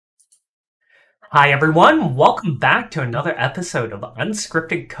Hi everyone, welcome back to another episode of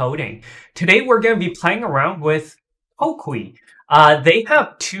Unscripted Coding. Today we're going to be playing around with Coqui. They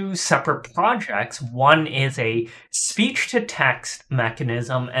have two separate projects. One is a speech-to-text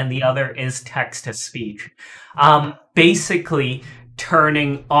mechanism and the other is text-to-speech. Basically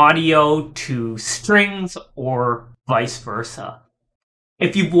turning audio to strings or vice versa.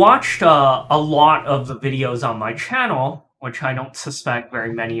 If you've watched a lot of the videos on my channel, which I don't suspect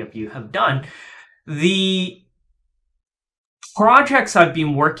very many of you have done, the projects I've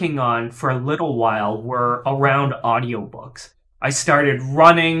been working on for a little while were around audiobooks. I started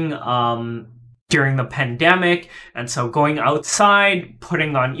running during the pandemic, and so going outside,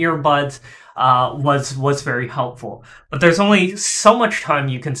 putting on earbuds was very helpful. But there's only so much time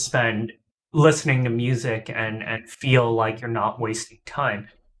you can spend listening to music and feel like you're not wasting time.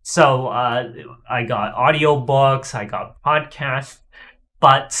 So I got audiobooks, I got podcasts.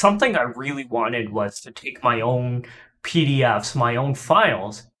 But something I really wanted was to take my own PDFs, my own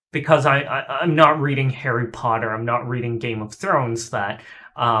files, because I'm not reading Harry Potter, I'm not reading Game of Thrones that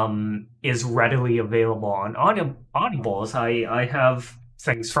is readily available on Audibles. I have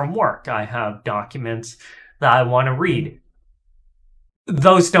things from work, I have documents that I want to read.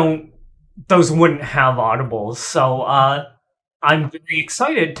 Those wouldn't have Audibles, so I'm very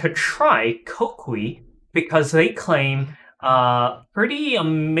excited to try Coqui because they claim pretty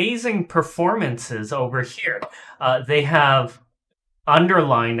amazing performances over here. They have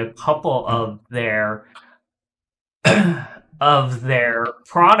underlined a couple of their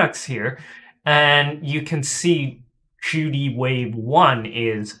products here, and you can see Judy Wave 1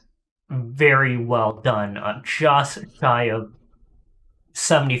 is very well done. Just shy of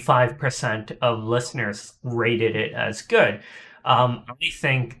 75% of listeners rated it as good. I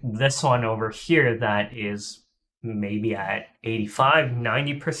think this one over here that is maybe at 85,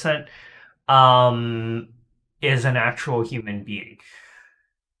 90%, is an actual human being.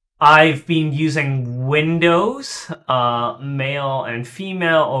 I've been using Windows, male and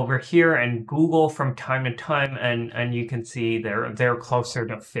female over here, and Google from time to time, and you can see they're closer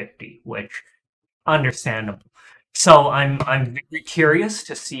to 50, which understandable. So I'm very curious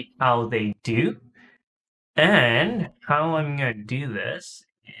to see how they do, and how I'm gonna do this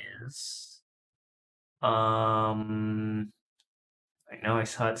is. I know I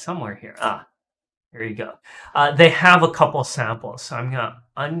saw it somewhere here. Here you go. They have a couple samples, so I'm gonna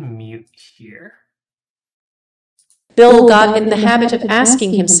unmute here. Bill got in the habit of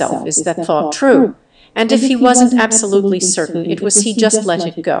asking himself, is that thought true? And if he wasn't absolutely certain it was, he just let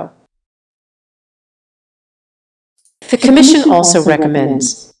it go. The Commission also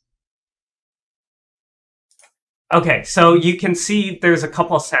recommends. Okay, so you can see there's a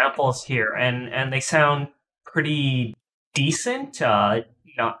couple samples here, and they sound pretty decent.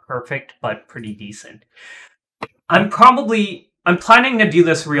 Not perfect, but pretty decent. I'm planning to do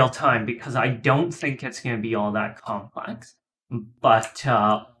this real time because I don't think it's going to be all that complex. But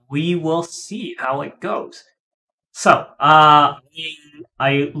we will see how it goes. So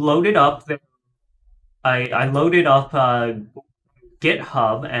I loaded up I loaded up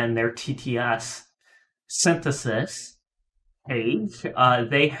GitHub and their TTS synthesis page.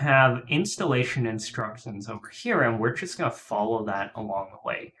 They have installation instructions over here, and we're just going to follow that along the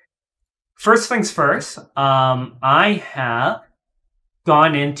way. First things first, I have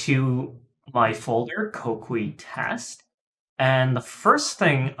gone into my folder, Coqui test, and the first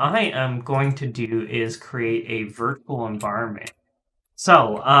thing I am going to do is create a virtual environment.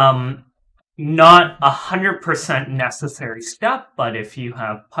 So, not 100% necessary step, but if you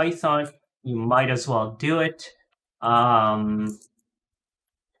have Python, you might as well do it. There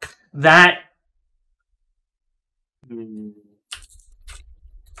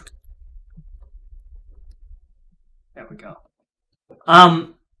we go.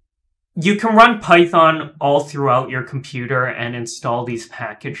 You can run Python all throughout your computer and install these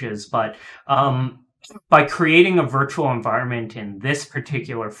packages, but by creating a virtual environment in this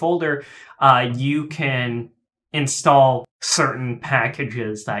particular folder, you can install certain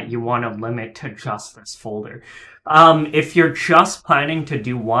packages that you want to limit to just this folder. If you're just planning to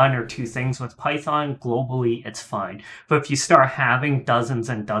do one or two things with Python, globally, it's fine. But if you start having dozens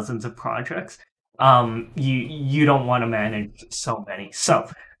and dozens of projects, you don't want to manage so many. So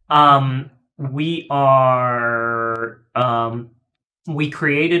we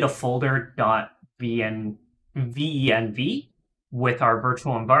created a folder .venv with our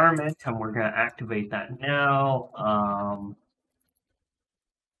virtual environment, and we're going to activate that now.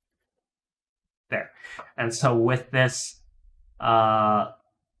 There. And so with this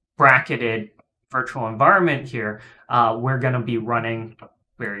bracketed virtual environment here, we're going to be running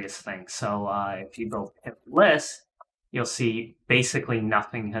various things. So if you go pip list, you'll see basically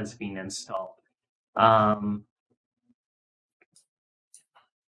nothing has been installed.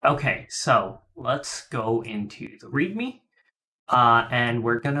 Okay, so let's go into the README, and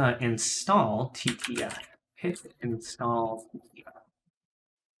we're gonna install TTF. Pip install TTF.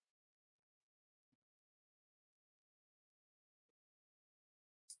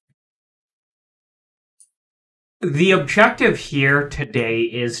 The objective here today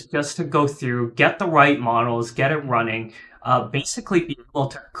is just to go through, get the right models, get it running, basically be able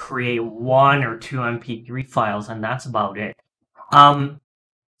to create 1 or 2 MP3 files, and that's about it.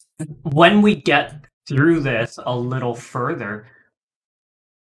 When we get through this a little further,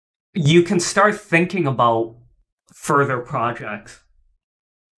 you can start thinking about further projects.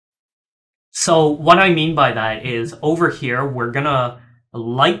 So what I mean by that is over here, we're gonna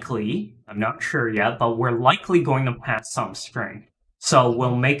likely, I'm not sure yet, but we're likely going to pass some string. So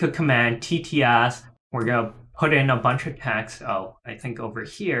we'll make a command TTS, we're gonna put in a bunch of text, I think over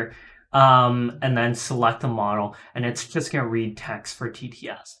here, and then select the model, and it's just gonna read text for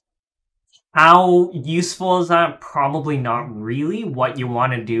TTS. How useful is that? Probably not really. What you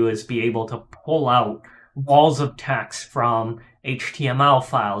want to do is be able to pull out walls of text from HTML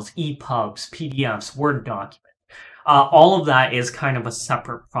files, EPUBs, PDFs, Word documents. All of that is kind of a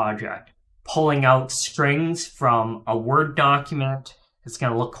separate project. Pulling out strings from a Word document is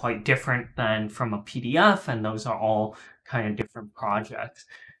going to look quite different than from a PDF, and those are all kind of different projects.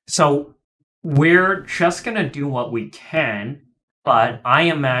 So we're just going to do what we can. But I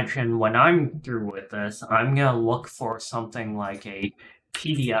imagine when I'm through with this, I'm going to look for something like a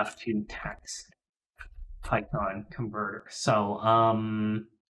PDF to text Python converter. So,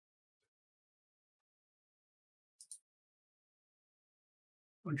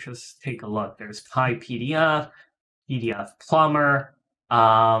 we'll just take a look. There's PyPDF, PDF Plumber,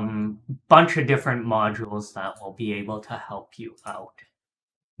 bunch of different modules that will be able to help you out.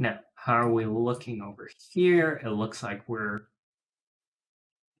 Now, how are we looking over here? It looks like we're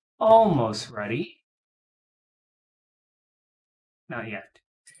almost ready. Not yet.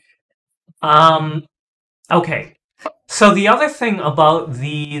 Okay. So the other thing about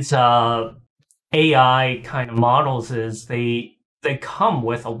these AI kind of models is they come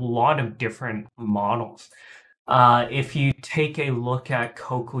with a lot of different models. If you take a look at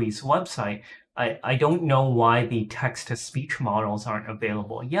Coqui's website, I don't know why the text-to-speech models aren't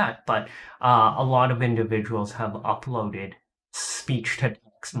available yet, but a lot of individuals have uploaded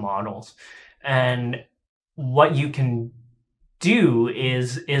speech-to-text models, and what you can do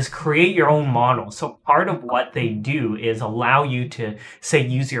is create your own model. So part of what they do is allow you to, say,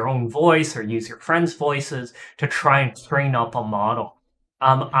 use your own voice or use your friends' voices to try and train up a model.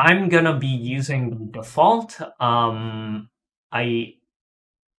 I'm gonna be using the default. I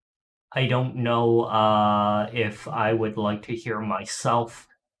don't know if I would like to hear myself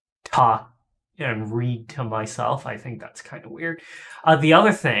talk and read to myself. I think that's kind of weird. The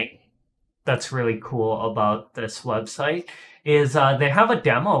other thing that's really cool about this website is they have a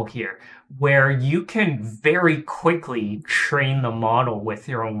demo here where you can very quickly train the model with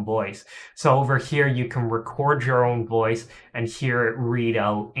your own voice. So over here, you can record your own voice and hear it read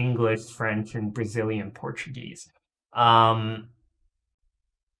out English, French, and Brazilian Portuguese.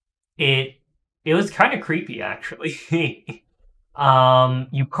 It was kind of creepy, actually.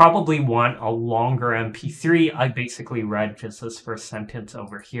 You probably want a longer MP3. I basically read just this first sentence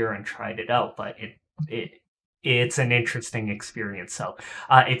over here and tried it out, but it's an interesting experience. So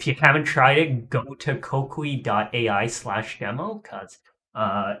if you haven't tried it, go to coqui.ai/demo because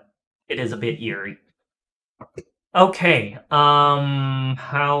it is a bit eerie. Okay,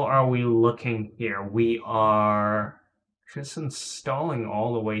 how are we looking here? We are just installing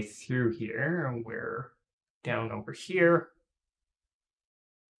all the way through here, and we're down over here.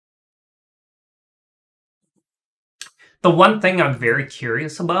 The one thing I'm very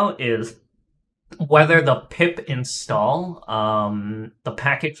curious about is whether the pip install, the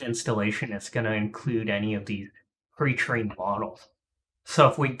package installation, is going to include any of these pre-trained models. So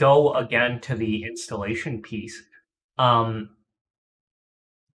if we go again to the installation piece,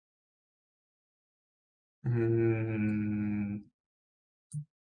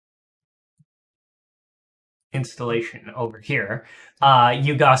 installation over here,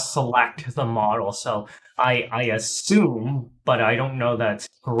 you gotta select the model. So I assume, but I don't know that's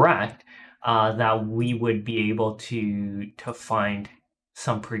correct, that we would be able to find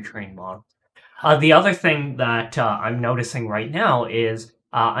some pre-trained models. The other thing that I'm noticing right now is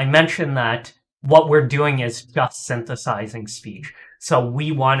I mentioned that what we're doing is just synthesizing speech. So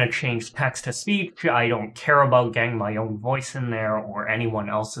we want to change text to speech. I don't care about getting my own voice in there or anyone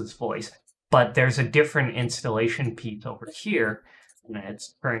else's voice. But there's a different installation piece over here. And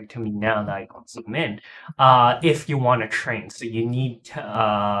it's occurring to me now that I can zoom in. If you want to train, so you need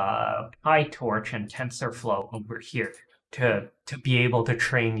PyTorch and TensorFlow over here to be able to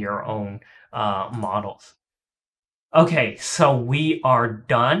train your own models. Okay, so we are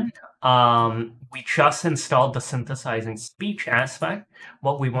done. We just installed the synthesizing speech aspect.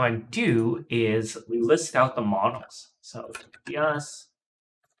 What we want to do is list out the models. So yes,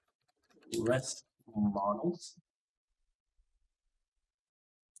 list models.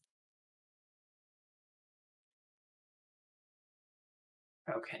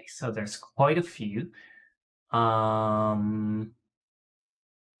 Okay, so there's quite a few.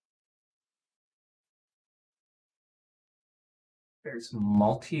 There's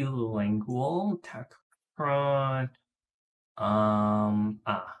multilingual, tech front.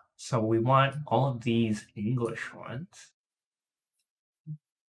 So we want all of these English ones.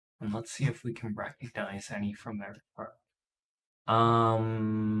 And let's see if we can recognize any from their part.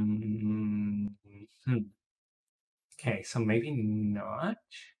 Okay, so maybe not.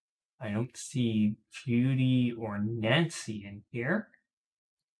 I don't see Judy or Nancy in here.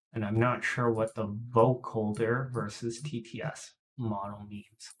 And I'm not sure what the vocoder versus TTS model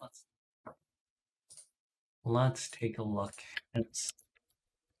means. Let's take a look.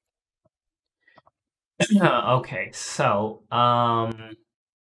 Okay, so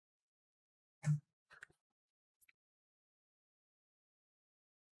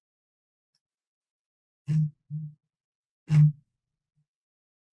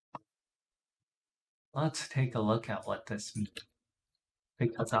let's take a look at what this means,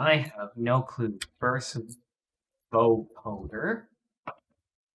 because I have no clue. Versus vocoder.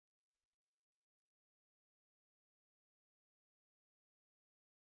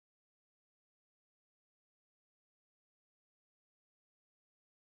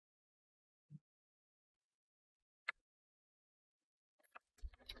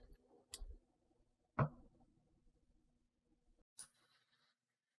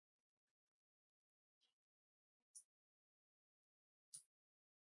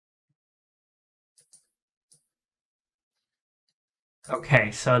 Okay,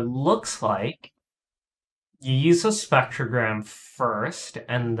 so it looks like you use a spectrogram first,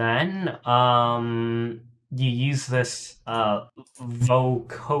 and then you use this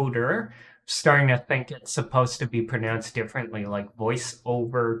vocoder. Starting to think it's supposed to be pronounced differently, like voice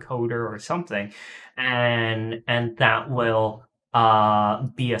over coder or something, and that will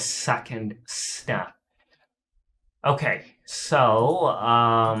be a second step. Okay,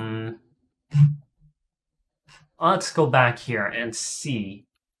 so let's go back here and see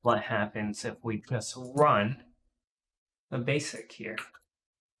what happens if we just run the basic here.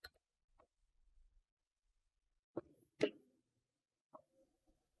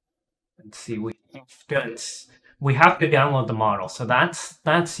 And see, we have to download the model, so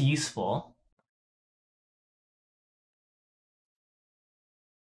that's useful.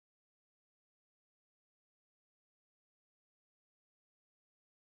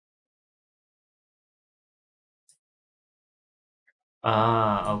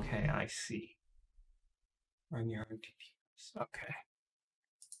 Okay, I see. Run your RTPs. Okay.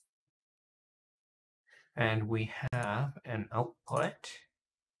 And we have an output.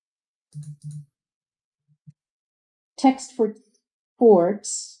 Text for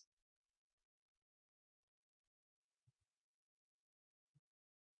ports.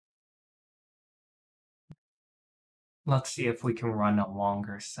 Let's see if we can run a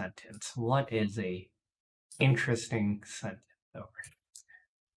longer sentence. What is a interesting sentence over here?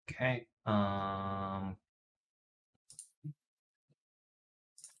 Okay.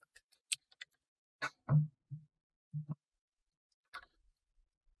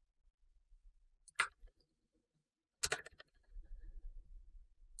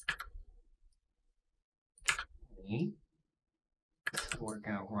 So we're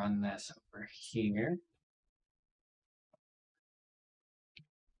gonna run this over here.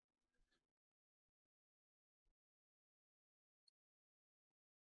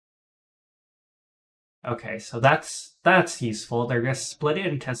 Okay, so that's useful. They're just split it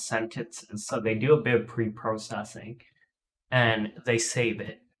into sentences, so they do a bit of pre-processing, and they save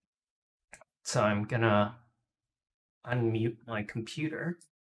it. So I'm gonna unmute my computer.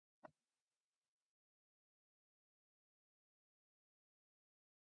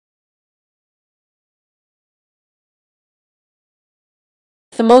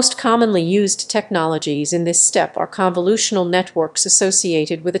 The most commonly used technologies in this step are convolutional networks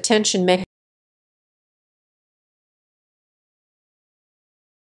associated with attention mechanisms.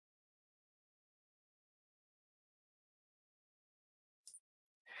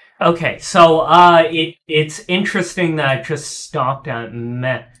 Okay, so it's interesting that it just stopped at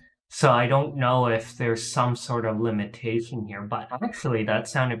meh. So I don't know if there's some sort of limitation here, but actually that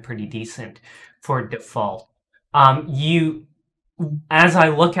sounded pretty decent for default. You, as I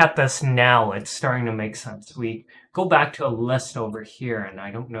look at this now, it's starting to make sense. We go back to a list over here, and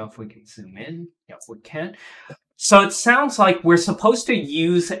I don't know if we can zoom in. Yep, we can. So it sounds like we're supposed to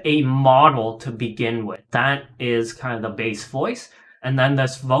use a model to begin with. That is kind of the base voice. And then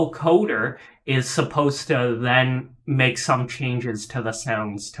this vocoder is supposed to then make some changes to the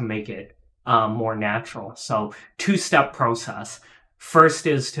sounds to make it more natural. So two-step process. First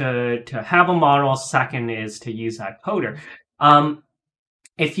is to have a model. Second is to use that coder.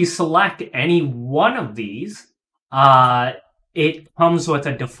 If you select any one of these, it comes with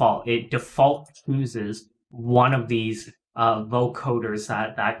a default. It default chooses one of these vocoders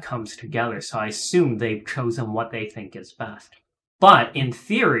that comes together. So I assume they've chosen what they think is best. But in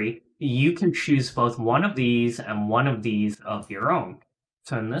theory, you can choose both one of these and one of these of your own.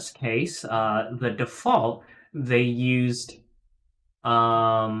 So in this case, the default, they used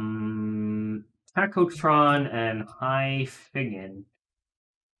Tachotron and Hi-Figen.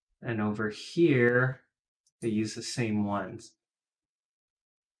 And over here, they use the same ones.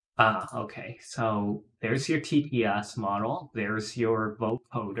 Okay, so there's your TTS model, there's your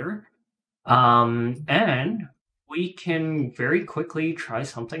vocoder, and we can very quickly try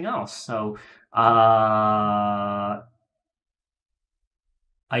something else. So, I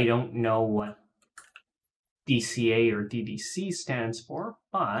don't know what DCA or DDC stands for,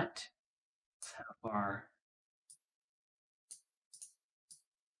 but let's have our...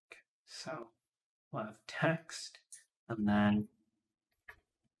 So, we'll have text, and then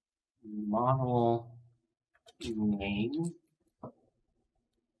model name.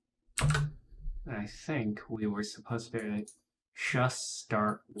 I think we were supposed to just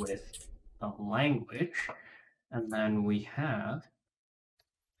start with the language, and then we have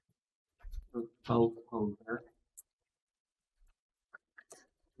the vocoder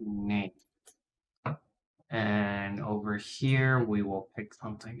name. And over here, we will pick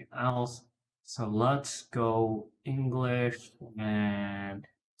something else. So let's go English, and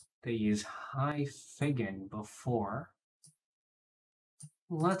they use Hi-Figen before.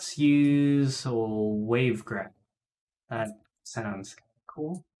 Let's use wavegraph. That sounds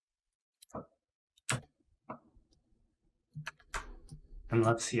cool. And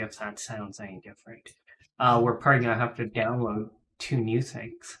let's see if that sounds any different. We're probably gonna have to download 2 new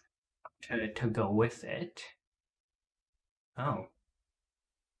things to go with it. Oh.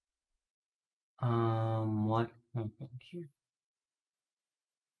 What happened here?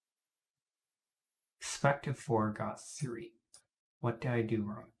 Expected 4 got 3. What did I do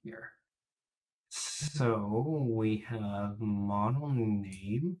wrong here? So we have model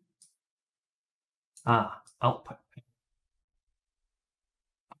name. Output.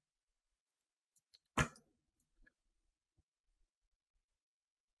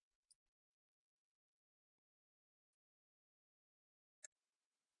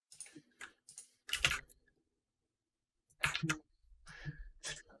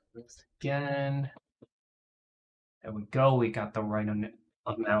 This again. There we go. We got the right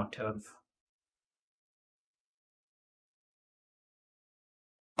amount of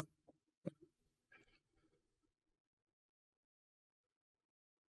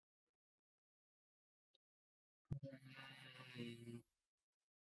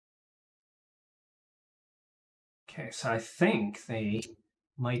Okay, so I think they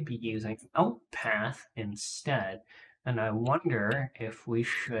might be using outpath instead. And I wonder if we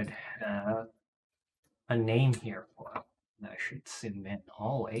should have a name here for it. I should zoom in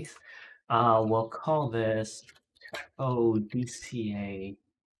always. We'll call this DCA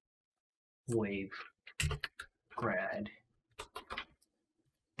wave grad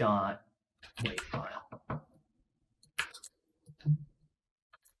dot wave file.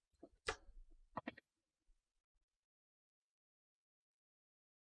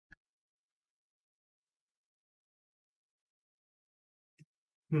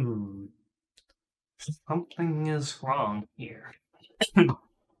 Something is wrong here. Let's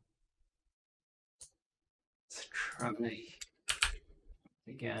try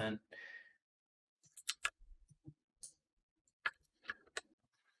again.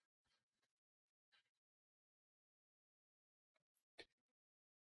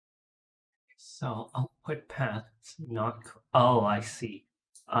 So output path is not. Oh, I see.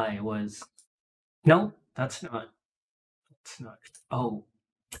 No, that's not. That's not. Oh.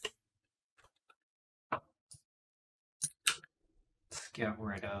 Let's get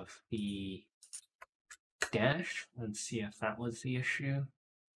rid of the dash and see if that was the issue.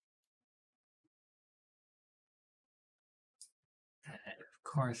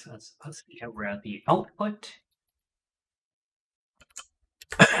 course, that's supposed to get rid of the output.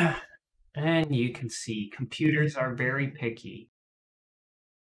 And you can see computers are very picky.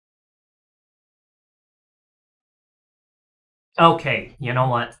 Okay, you know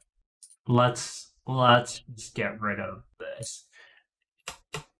what? Let's just get rid of this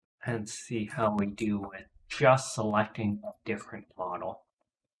and see how we do with just selecting a different model.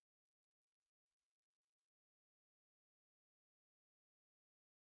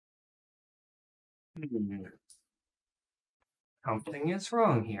 Something is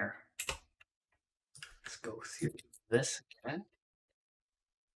wrong here. Let's go through this again.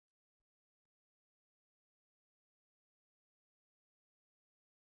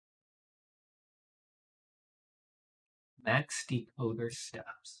 Max decoder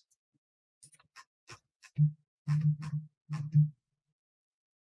steps.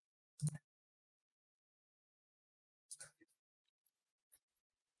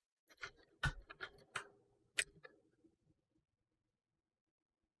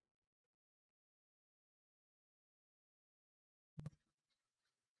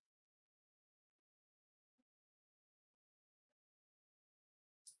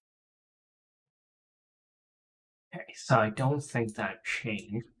 Okay, so I don't think that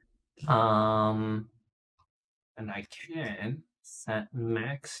changed. And I can set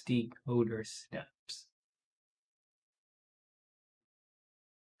max decoder steps.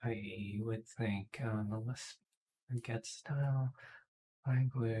 I would think let's get style,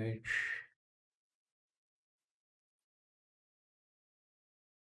 language.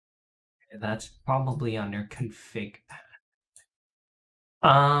 Okay, that's probably under config path.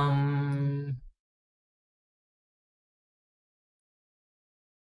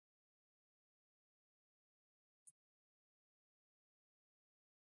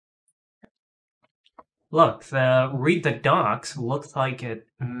 Look, the read the docs looks like it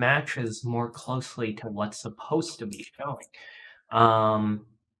matches more closely to what's supposed to be showing.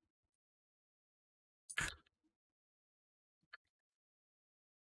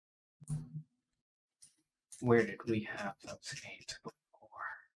 Where did we have those games before?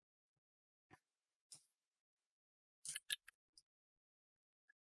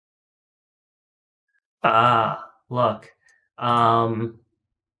 Look.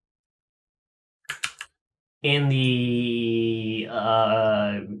 In the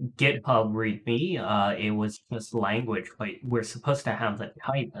GitHub README, it was just language, but we're supposed to have the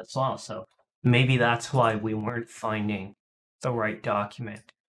type as well, so maybe that's why we weren't finding the right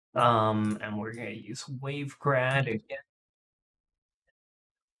document. And we're gonna use wavegrad again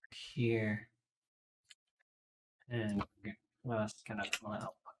here, and we're just gonna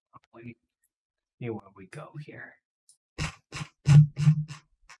allow. See where we go here.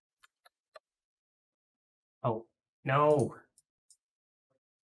 Oh no.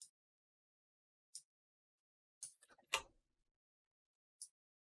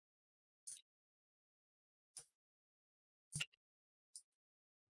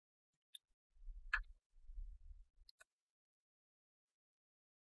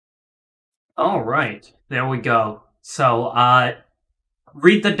 All right, there we go. So,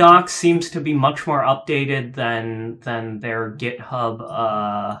 read the docs seems to be much more updated than their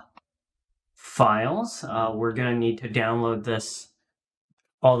GitHub files. We're gonna need to download this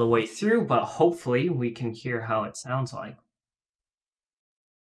all the way through, but hopefully we can hear how it sounds like.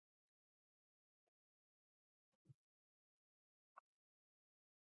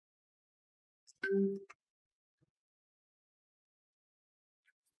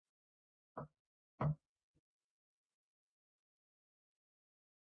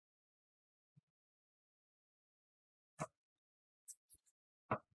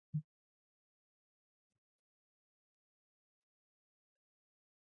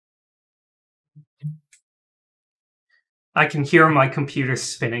 I can hear my computer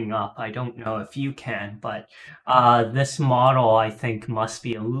spinning up. I don't know if you can, but this model, I think, must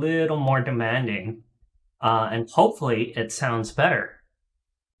be a little more demanding. And hopefully it sounds better.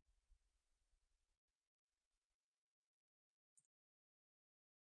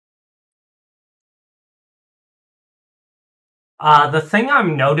 The thing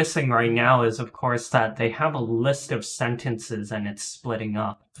I'm noticing right now is, of course, that they have a list of sentences and it's splitting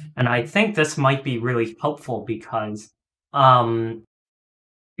up. And I think this might be really helpful because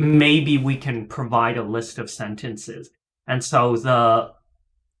maybe we can provide a list of sentences. And so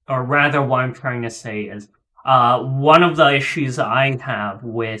or rather what I'm trying to say is, one of the issues I have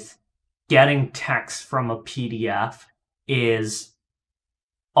with getting text from a PDF is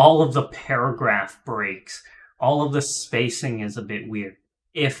all of the paragraph breaks. All of the spacing is a bit weird.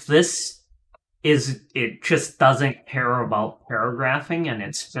 If this it just doesn't care about paragraphing and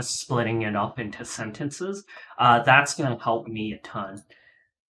it's just splitting it up into sentences. That's going to help me a ton.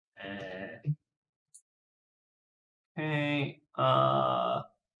 Okay.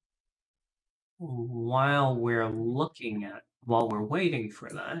 While we're waiting for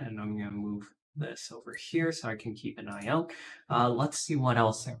that, and I'm going to move this over here so I can keep an eye out. Let's see what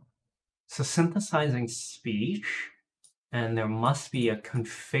else there. So synthesizing speech, and there must be a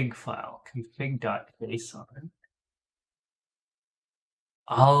config file, config.json.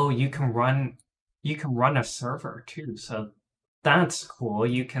 Oh, you can run a server too, so that's cool.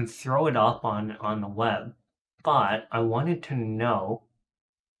 You can throw it up on the web. But I wanted to know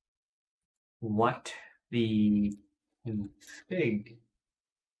what the config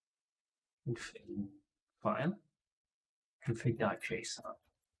file, config.json,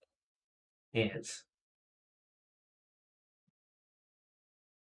 is.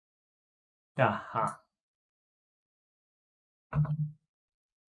 Aha.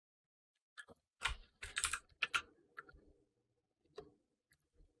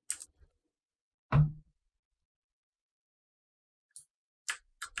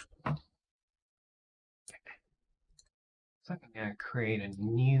 So I'm going to create a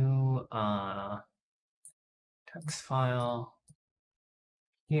new text file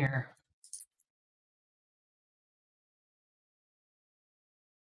here.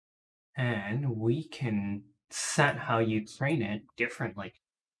 And we can set how you train it differently.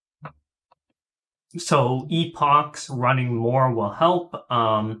 So epochs running more will help.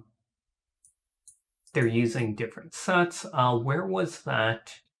 They're using different sets. Where was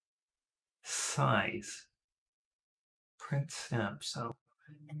that size? Print step. So,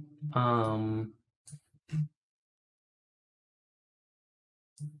 I'm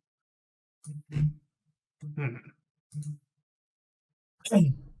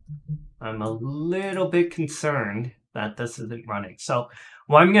a little bit concerned that this isn't running. So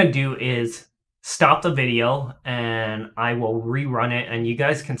what I'm going to do is stop the video and I will rerun it, and you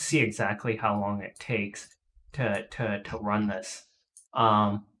guys can see exactly how long it takes to run this.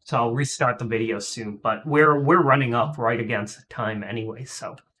 So I'll restart the video soon, but we're running up right against time anyway,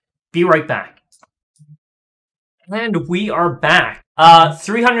 so be right back. And we are back.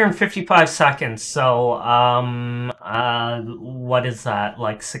 355 seconds, so what is that,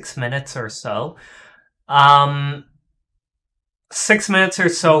 like 6 minutes or so? 6 minutes or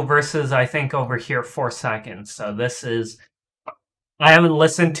so versus, I think, over here 4 seconds. So this is, I haven't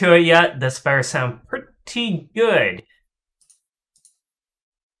listened to it yet. This better sound pretty good.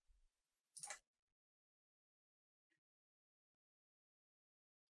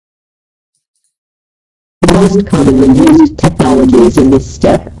 Most commonly used technologies in this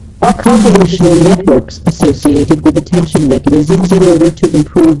step are convolutional networks associated with attention mechanisms in order to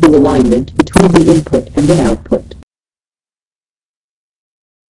improve the alignment between the input and the output.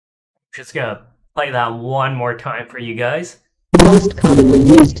 Just gonna play that one more time for you guys. Most commonly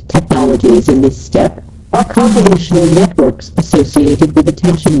used technologies in this step are convolutional networks associated with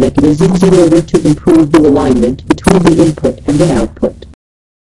attention mechanisms in order to improve the alignment between the input and the output.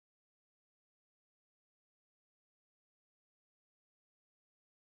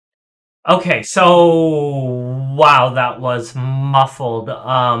 Okay, so wow, that was muffled.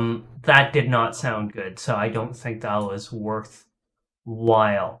 That did not sound good, so I don't think that was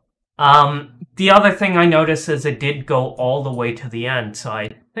worthwhile. The other thing I noticed is it did go all the way to the end, so I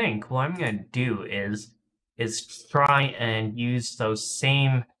think what I'm gonna do is try and use those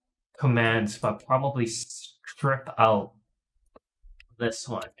same commands, but probably strip out this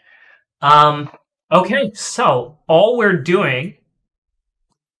one. Okay, so all we're doing,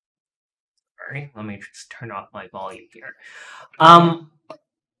 let me just turn off my volume here.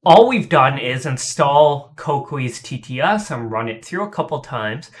 All we've done is install Coqui's TTS and run it through a couple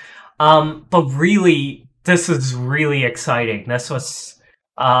times. But really, this is really exciting. This was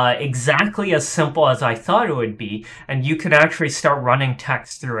exactly as simple as I thought it would be, and you could actually start running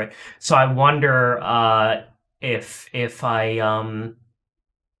text through it. So I wonder if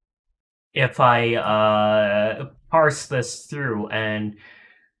I parse this through and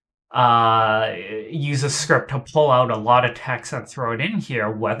use a script to pull out a lot of text and throw it in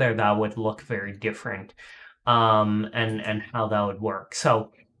here, whether that would look very different, and how that would work.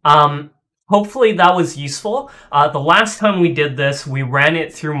 So hopefully that was useful. The last time we did this, we ran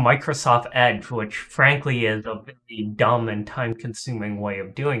it through Microsoft Edge, which frankly is a very dumb and time-consuming way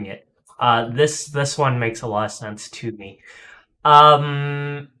of doing it. This one makes a lot of sense to me.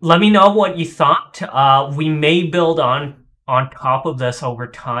 Let me know what you thought. We may build on top of this over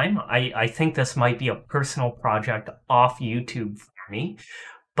time. I think this might be a personal project off YouTube for me.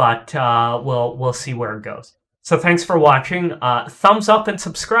 but we'll see where it goes. So thanks for watching. Thumbs up and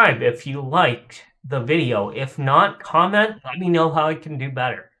subscribe if you liked the video. If not, comment. Let me know how I can do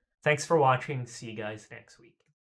better. Thanks for watching. See you guys next week.